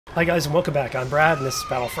Hi guys and welcome back. I'm Brad and this is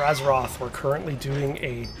Battle for Azeroth. We're currently doing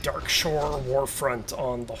a Darkshore Warfront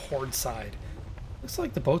on the Horde side. Looks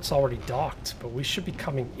like the boat's already docked, but we should be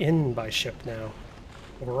coming in by ship now.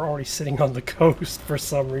 We're already sitting on the coast for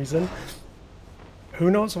some reason.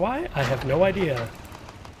 Who knows why? I have no idea.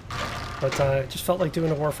 But I just felt like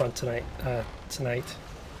doing a Warfront tonight.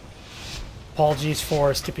 Apologies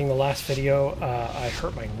for skipping the last video. I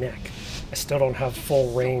hurt my neck. I still don't have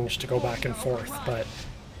full range to go back and forth, but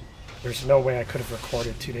there's no way I could have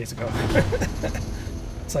recorded 2 days ago.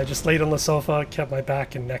 So I just laid on the sofa, kept my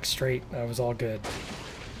back and neck straight, and I was all good.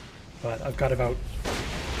 But I've got about,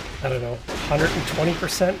 I don't know,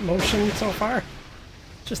 120% motion so far.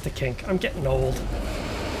 Just a kink. I'm getting old.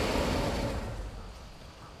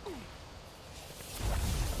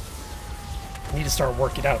 I need to start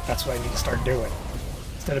working out. That's what I need to start doing,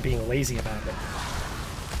 instead of being lazy about it.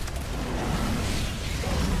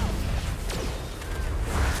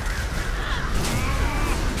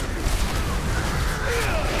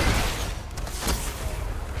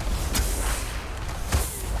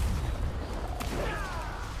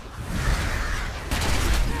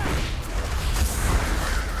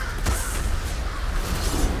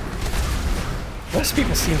 Most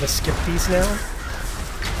people seem to skip these now.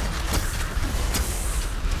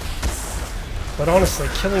 But honestly,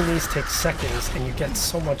 killing these takes seconds and you get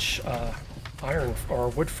so much iron or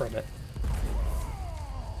wood from it.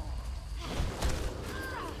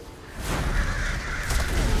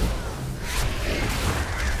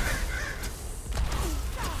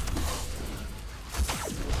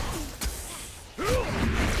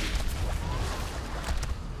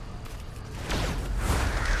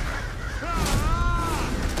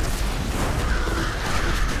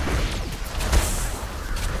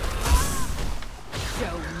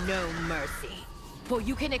 For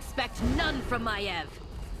you can expect none from my Ev.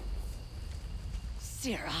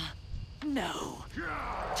 Sira, no.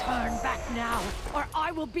 Turn back now, or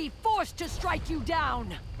I will be forced to strike you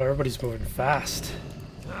down. Everybody's moving fast.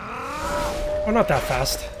 Oh, not that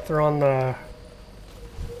fast. They're on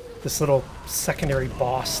this little secondary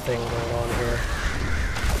boss thing going on here.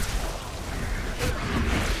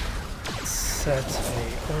 Set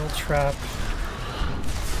a oil trap.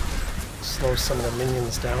 Slow some of the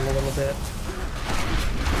minions down a little bit.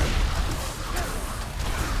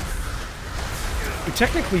 We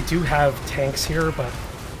technically do have tanks here, but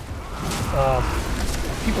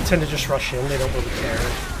people tend to just rush in. They don't really care.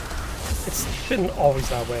 It's been always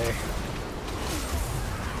that way.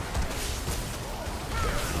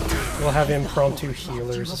 We'll have impromptu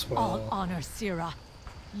healers as well. All honor, Sira.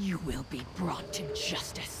 You will be brought to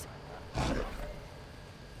justice.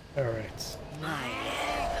 All right. My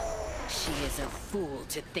Ev. She is a fool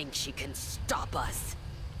to think she can stop us.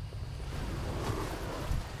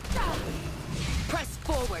 Press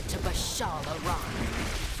forward to Bashal Aran.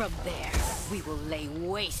 From there, we will lay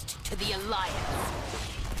waste to the Alliance.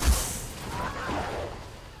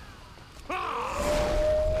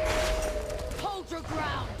 Hold your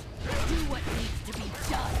ground. Do what needs to be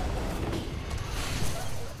done.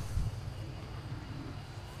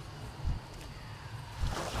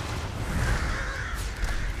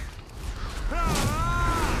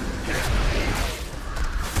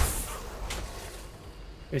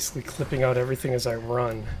 Basically clipping out everything as I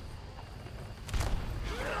run.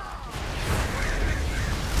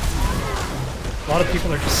 A lot of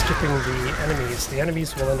people are just skipping the enemies. The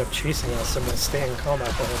enemies will end up chasing us and we'll stay in combat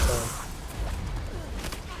the whole time.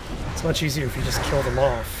 It's much easier if you just kill them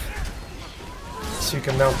off, so you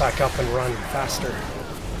can mount back up and run faster.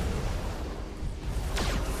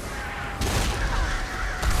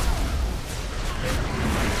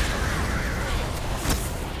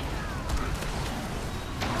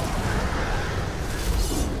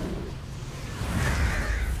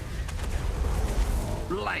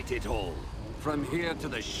 Light it all, from here to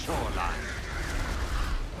the shoreline.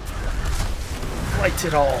 Light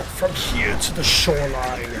it all, from here to the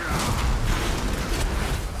shoreline.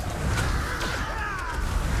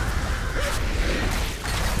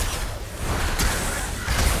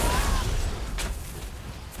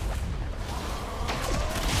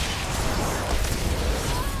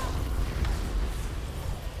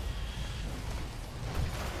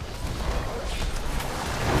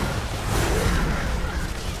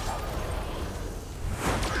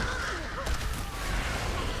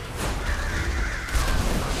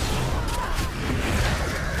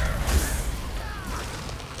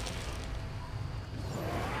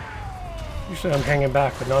 Usually I'm hanging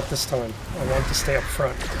back, but not this time. I want to stay up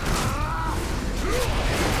front.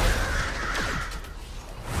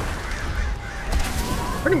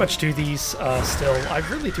 pretty much do these still. I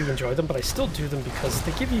really do enjoy them, but I still do them because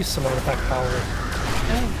they give you some artifact power.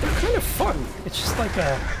 And they're kind of fun. It's just like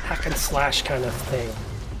a hack and slash kind of thing.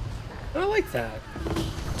 And I like that.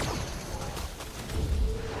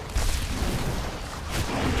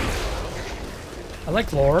 I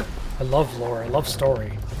like lore. I love lore. I love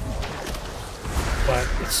story. But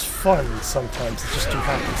it's fun sometimes to just do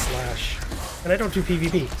hack and slash. And I don't do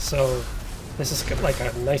PvP, so this is like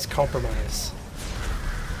a nice compromise.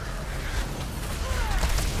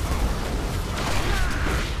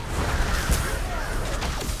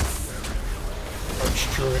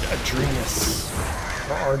 Archdruid Adrenus.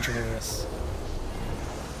 Or Ardrenus.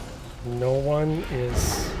 No one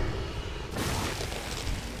is...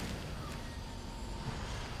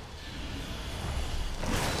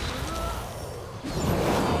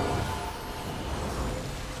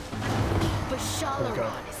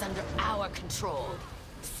 Bashallaron is under our control.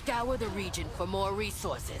 Scour the region for more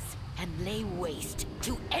resources and lay waste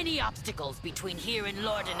to any obstacles between here and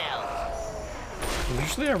Lordanel.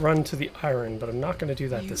 Usually I run to the iron, but I'm not going to do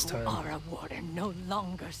that this time. You are a warder no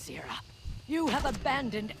longer, Sira. You have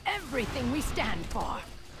abandoned everything we stand for.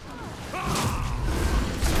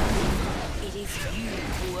 It is you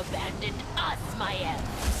who abandoned us, Mayel.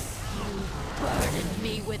 You burdened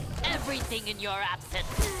me with everything in your absence.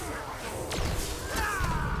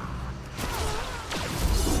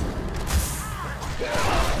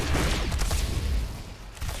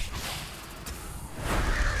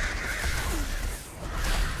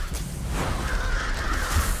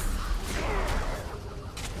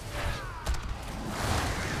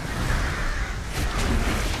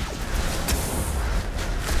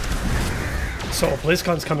 So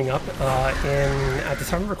BlizzCon's coming up at the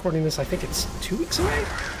time of recording this, I think it's 2 weeks away.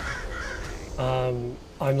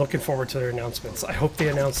 I'm looking forward to their announcements. I hope they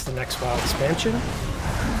announce the next WoW expansion,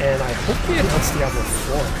 and I hope they announce Diablo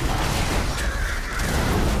 4.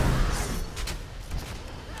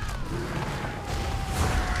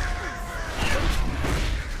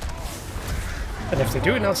 And if they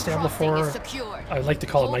do announce Diablo 4, I would like to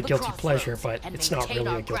call it my guilty pleasure, but it's not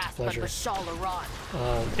really a guilty pleasure.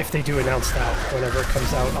 If they do announce that, whenever it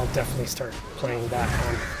comes out, I'll definitely start playing that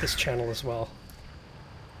on this channel as well.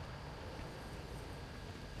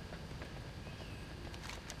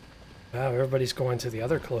 Wow, everybody's going to the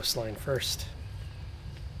other coastline first.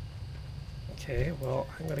 Okay, well,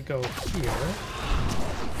 I'm gonna go here.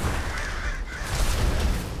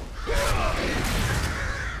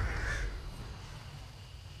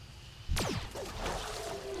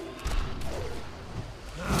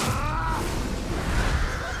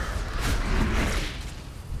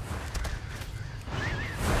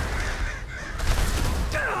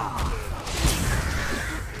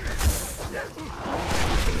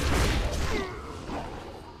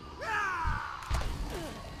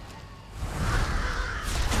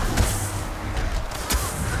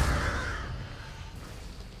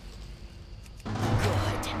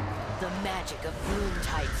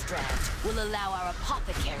 Will allow our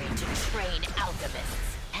apothecary to train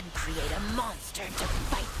alchemists and create a monster to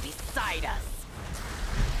fight beside us.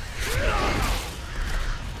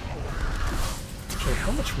 Okay,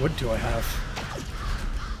 how much wood do I have?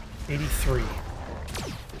 83.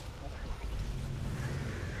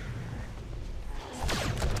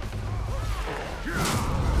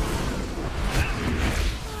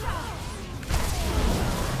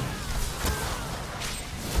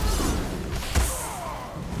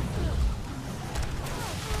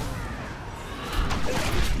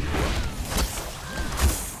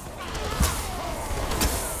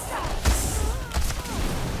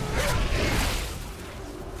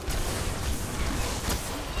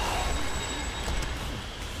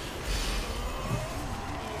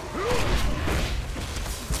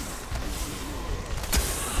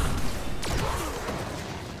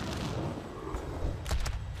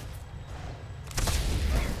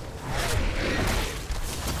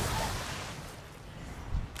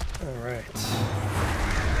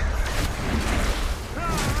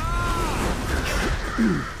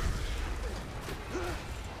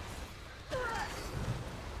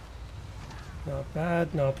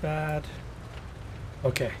 Not bad.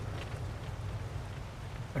 Okay.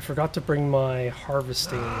 I forgot to bring my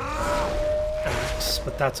harvesting axe,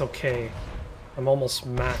 but that's okay. I'm almost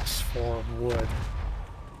maxed for wood.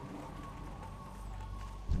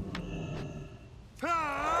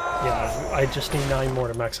 Yeah, I just need 9 more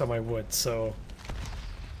to max out my wood, so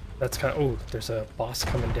that's kind of... Oh, there's a boss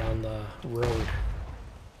coming down the road.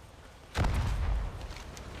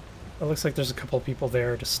 It looks like there's a couple of people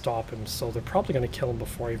there to stop him, so they're probably going to kill him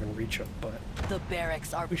before I even reach him, but the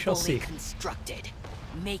barracks are we shall fully see. constructed.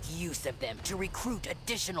 Make use of them to recruit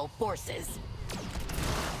additional forces.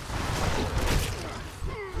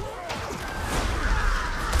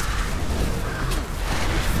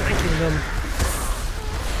 Flanking them.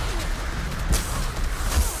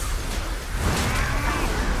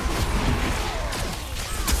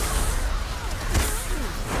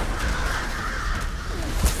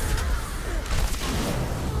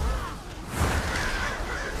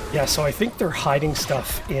 Yeah, so I think they're hiding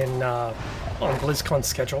stuff in on BlizzCon's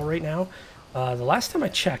schedule right now. The last time I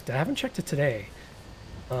checked, I haven't checked it today,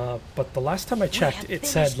 but the last time I checked, it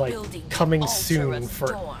said like coming soon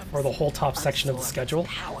for the whole top section of the schedule.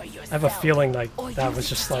 I have a feeling like that was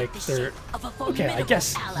just like they're okay. I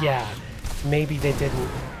guess yeah, maybe they didn't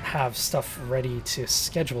have stuff ready to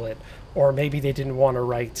schedule it, or maybe they didn't want to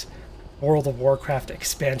write World of Warcraft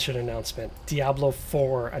expansion announcement, Diablo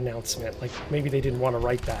 4 announcement. Like, maybe they didn't want to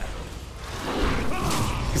write that.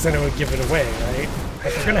 Because then it would give it away, right?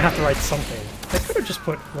 Like, they're going to have to write something. They could have just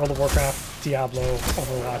put World of Warcraft, Diablo,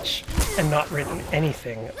 Overwatch, and not written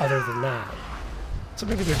anything other than that. So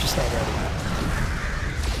maybe they're just not ready.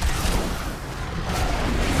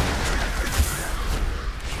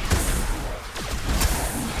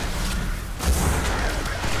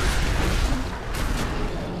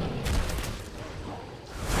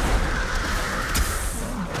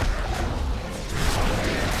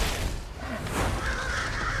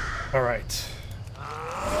 Alright.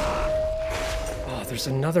 Oh, there's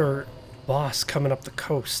another boss coming up the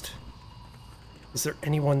coast. Is there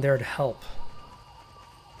anyone there to help?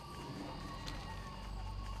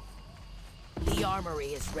 The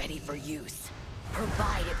armory is ready for use.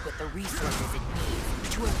 Provide it with the resources it needs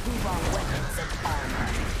to improve our weapons and armor.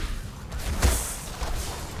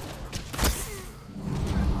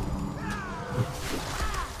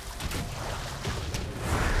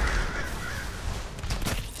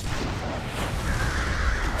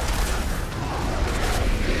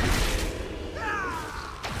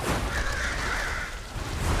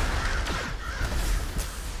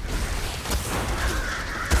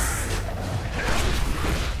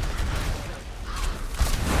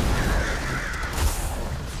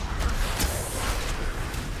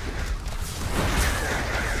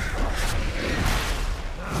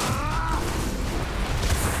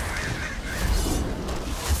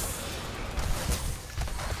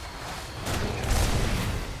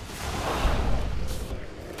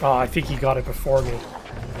 Oh, I think he got it before me. With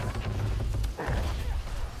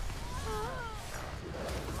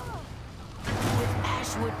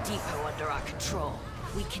Ashwood Depot under our control,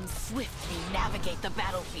 we can swiftly navigate the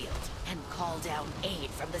battlefield and call down aid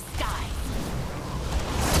from the sky.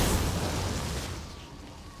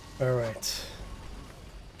 All right.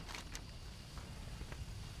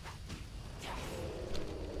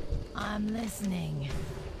 I'm listening.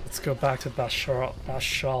 Let's go back to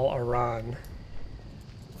Bashal Aran.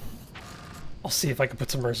 I'll see if I can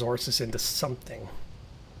put some resources into something.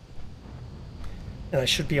 And I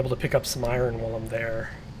should be able to pick up some iron while I'm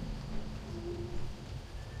there.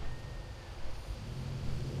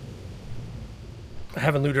 I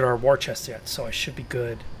haven't looted our war chest yet, so I should be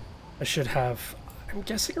good. I should have, I'm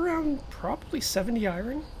guessing around probably 70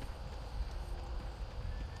 iron?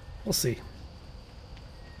 We'll see.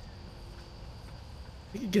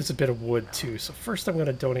 I think it gives a bit of wood too, so first I'm going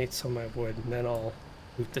to donate some of my wood, and then I'll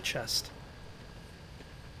loot the chest.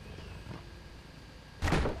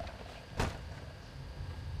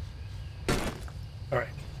 Alright,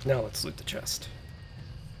 now let's loot the chest.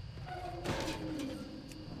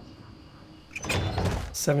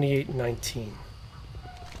 78.19.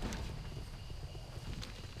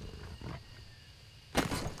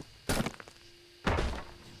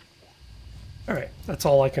 Alright, that's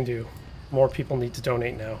all I can do. More people need to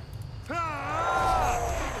donate now.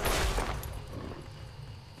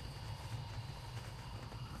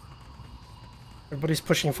 Everybody's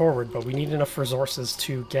pushing forward, but we need enough resources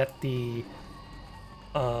to get the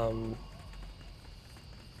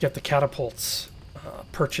catapults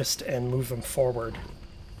purchased and move them forward.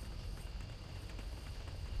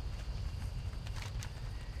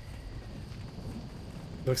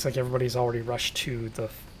 Looks like everybody's already rushed to the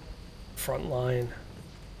front line.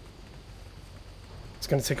 It's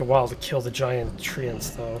going to take a while to kill the giant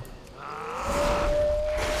treants, though.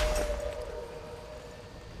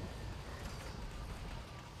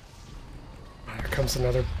 Here comes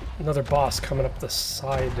another boss coming up the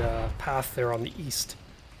side path there on the east.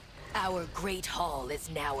 Our Great Hall is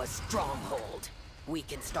now a stronghold. We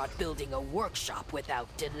can start building a workshop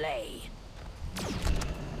without delay.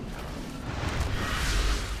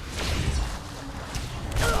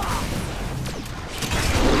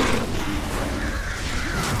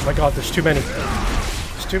 Oh my god, there's too many.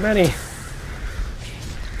 too many.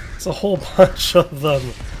 It's a whole bunch of them.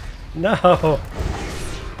 No.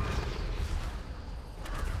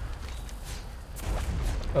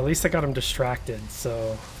 At least I got him distracted,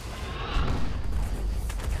 so...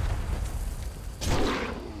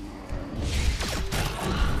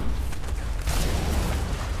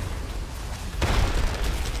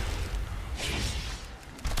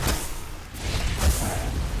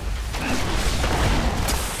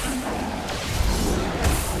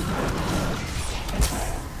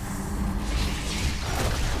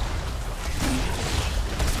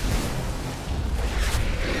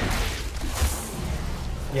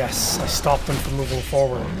 Yes, I stopped them from moving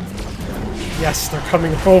forward. Yes, they're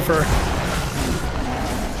coming over.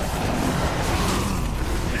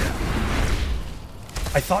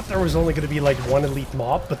 I thought there was only going to be like one elite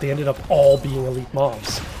mob, but they ended up all being elite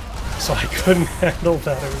mobs. So I couldn't handle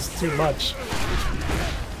that, it was too much.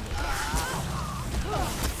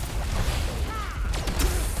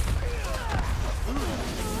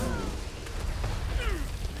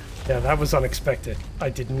 Yeah, that was unexpected. I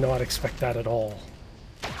did not expect that at all.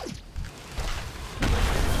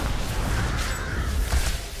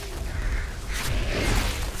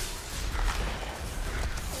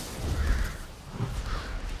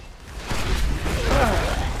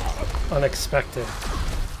 Unexpected.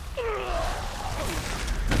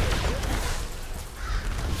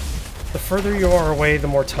 The further you are away, the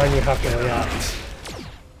more time you have to react.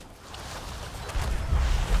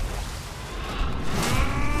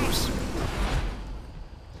 Oops.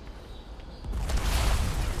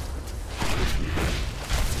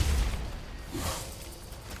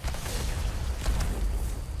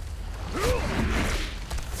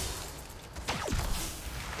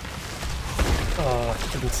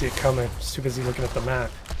 Didn't see it coming. Just too busy looking at the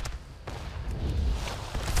map.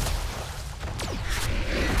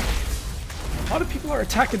 A lot of people are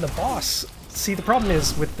attacking the boss. See, the problem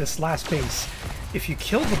is with this last base, if you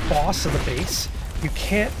kill the boss of the base, you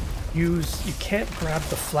can't grab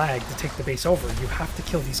the flag to take the base over. You have to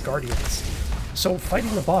kill these guardians. So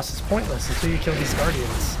fighting the boss is pointless until you kill these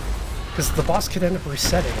guardians, because the boss could end up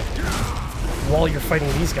resetting while you're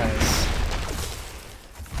fighting these guys.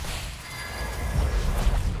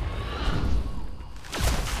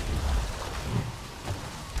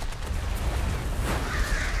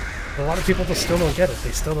 A lot of people just still don't get it.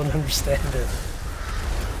 They still don't understand it.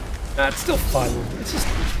 It's still fun. It's just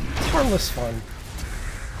harmless fun.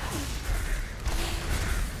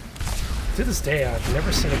 To this day, I've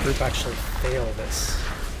never seen a group actually fail this.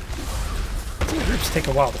 Some groups take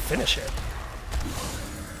a while to finish it.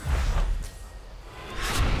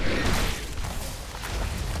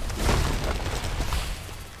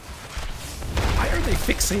 Why are they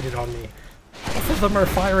fixated on me? Both of them are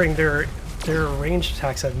firing their ranged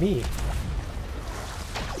attacks at me.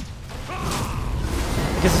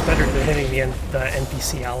 I guess it's better than hitting the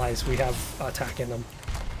NPC allies we have attacking them.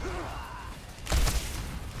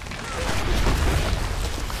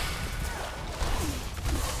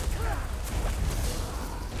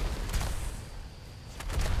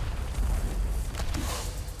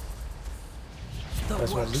 The Might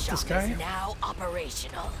as well loot this workshop guy. is now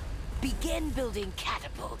operational. Begin building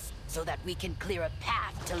catapults so that we can clear a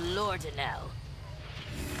path to Lordanel.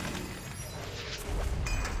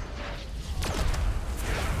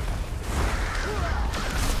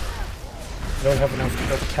 I don't have enough to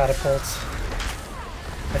build catapults.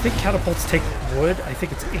 I think catapults take wood. I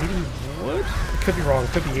think it's 80 wood? I could be wrong.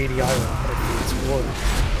 It could be 80 iron, but I think it's wood.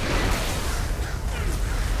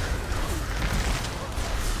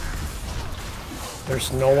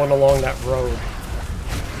 There's no one along that road.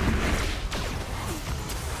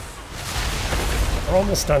 We're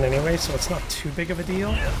almost done anyway, so it's not too big of a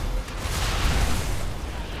deal.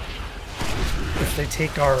 If they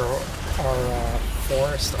take our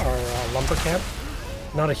forest, our lumber camp,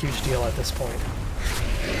 not a huge deal at this point.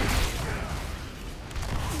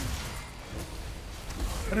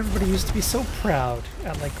 But everybody used to be so proud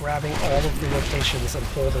at like grabbing all of the locations and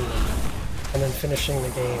holding them, and then finishing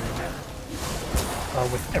the game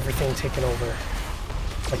with everything taken over,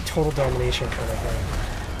 like total domination kind of thing.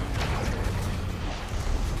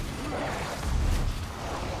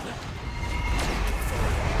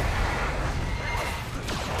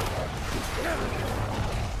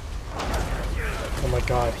 Oh my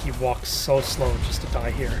god, he walks so slow just to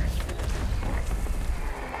die here.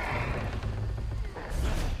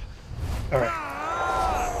 Alright.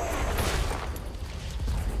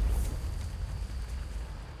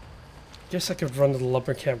 Guess I could run to the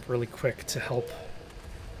lumber camp really quick to help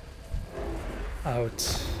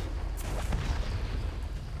out.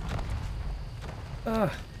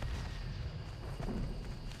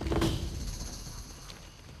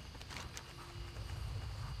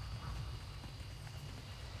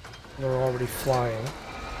 We're already flying.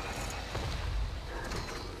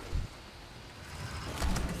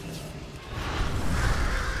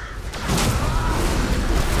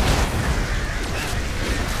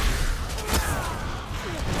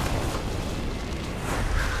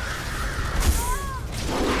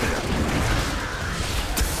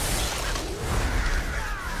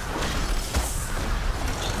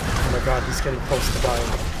 Oh my god, he's getting close to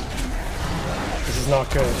dying. This is not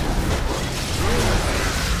good.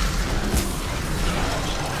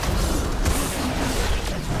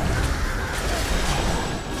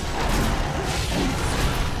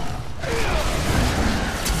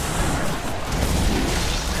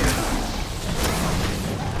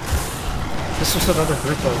 This was another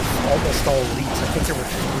group of almost all elites. I think there were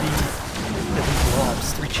 3 elite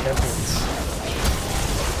mobs, 3 champions.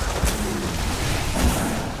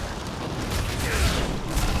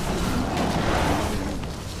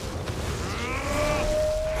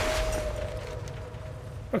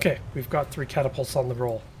 Okay, we've got 3 catapults on the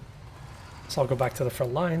roll. So I'll go back to the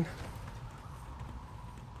front line.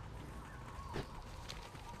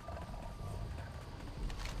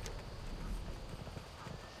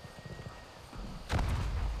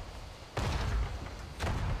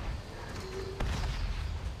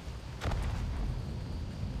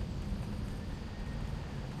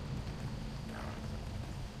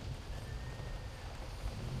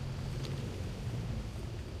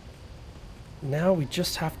 Now we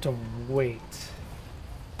just have to wait.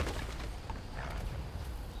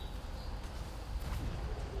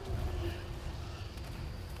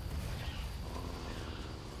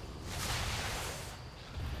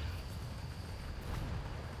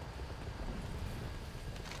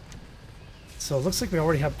 So it looks like we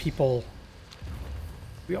already have people.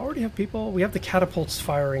 We have the catapults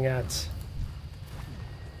firing at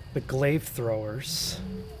the glaive throwers.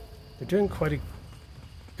 They're doing quite a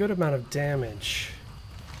good amount of damage,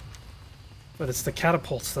 but it's the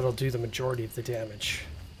catapults that'll do the majority of the damage.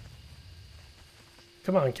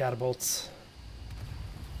 Come on, catapults.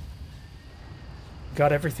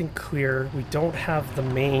 Got everything clear. We don't have the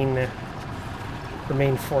main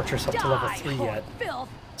fortress up to level 3 yet.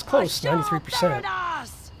 It's close, 93%.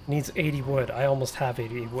 Needs 80 wood. I almost have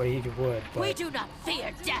 80 wood, but We do not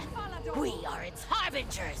fear death. We are its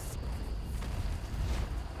harbingers.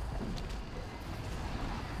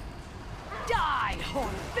 Die, Horde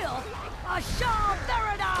filth! Ashal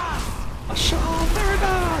Theranos! Ashal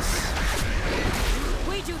Theranos!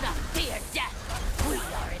 We do not fear death. We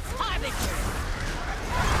are its harbingers.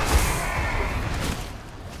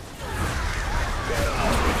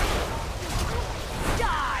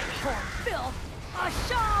 Die, Horde filth!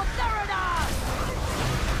 Ashal Theranos!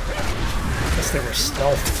 Guess they were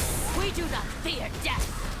stealthed. We do not fear death.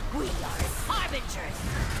 We are its harbingers.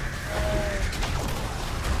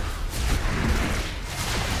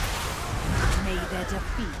 May their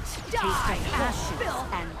defeat taste Die, of Horde ashes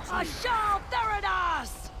filth! and Ashal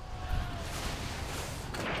Theranos!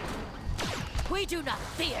 We do not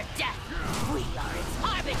fear death. We are its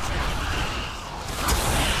harbingers.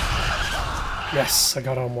 Yes, I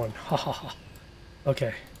got on one. Ha ha ha.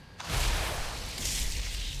 Okay.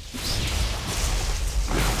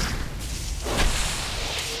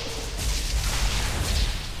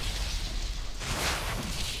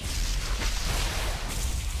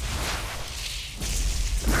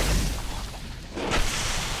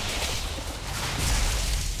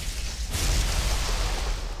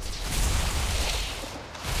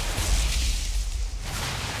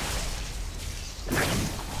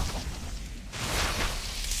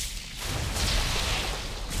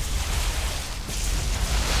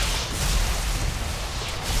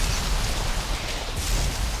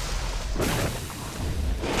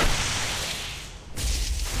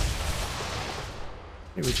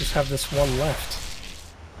 We just have this one left.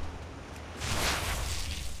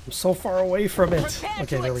 I'm so far away from it. Prepare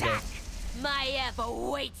Okay, to there we go. attack. Maiev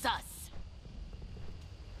awaits us.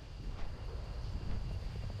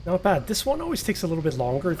 Not bad. This one always takes a little bit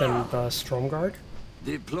longer than the Stromguard.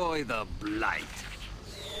 Deploy the blight.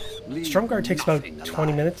 Leave Stromguard takes about nothing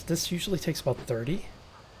 20 alive. minutes. This usually takes about 30.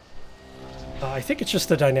 I think it's just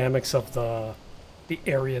the dynamics of the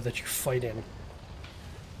area that you fight in.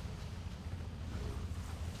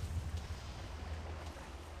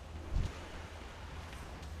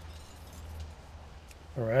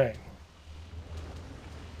 All right.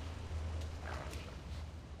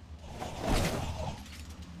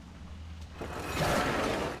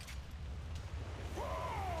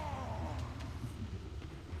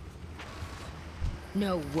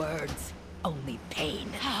 No words, only pain.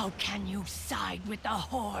 How can you side with the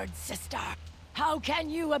Horde, sister? How can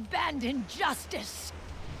you abandon justice?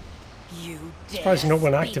 You Surprised no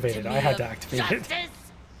one dare activated. speak I had me to of activate it. justice?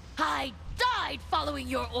 I died following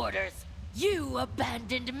your orders. You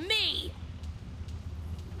abandoned me.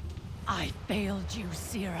 I failed you,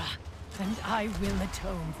 Sira, and I will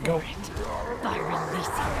atone for Go. it by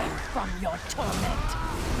releasing you from your torment.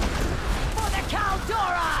 For the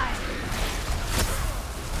Kaldori!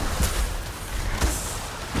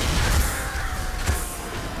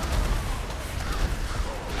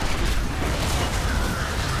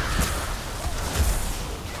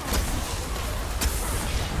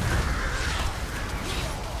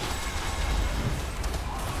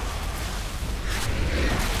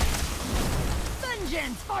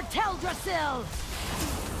 Vengeance for Teldrassil!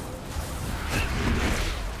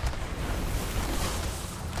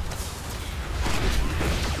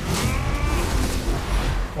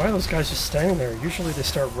 Why are those guys just standing there? Usually they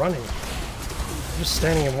start running. They're just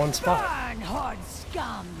standing in one spot. Burn, Horde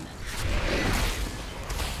scum!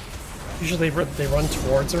 Usually they run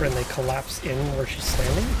towards her and they collapse in where she's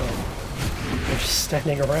standing, but they're just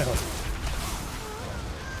standing around.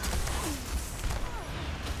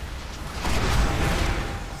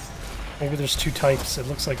 Maybe there's two types. It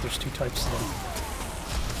looks like there's two types of them.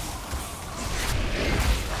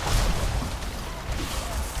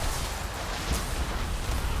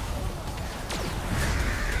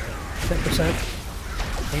 %,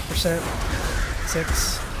 8%,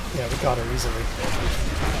 6. Yeah, we got her easily.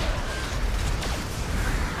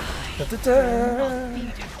 Da, da, da. Not be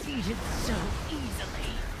defeated so easily.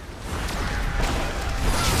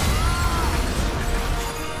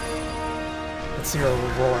 Let's see our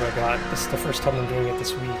reward I got. This is the first time I'm doing it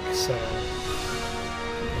this week, so I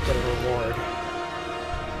get a reward.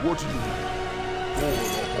 What do you need?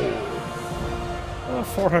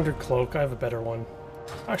 400 cloak. I have a better one.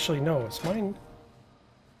 Actually, no. Is mine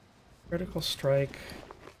critical strike?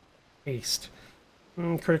 Haste.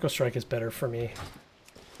 Critical strike is better for me.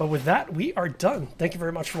 But with that, we are done. Thank you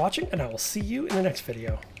very much for watching, and I will see you in the next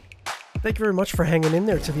video. Thank you very much for hanging in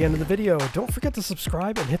there to the end of the video. Don't forget to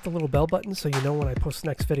subscribe and hit the little bell button so you know when I post the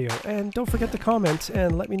next video. And don't forget to comment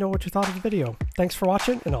and let me know what you thought of the video. Thanks for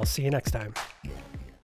watching, and I'll see you next time.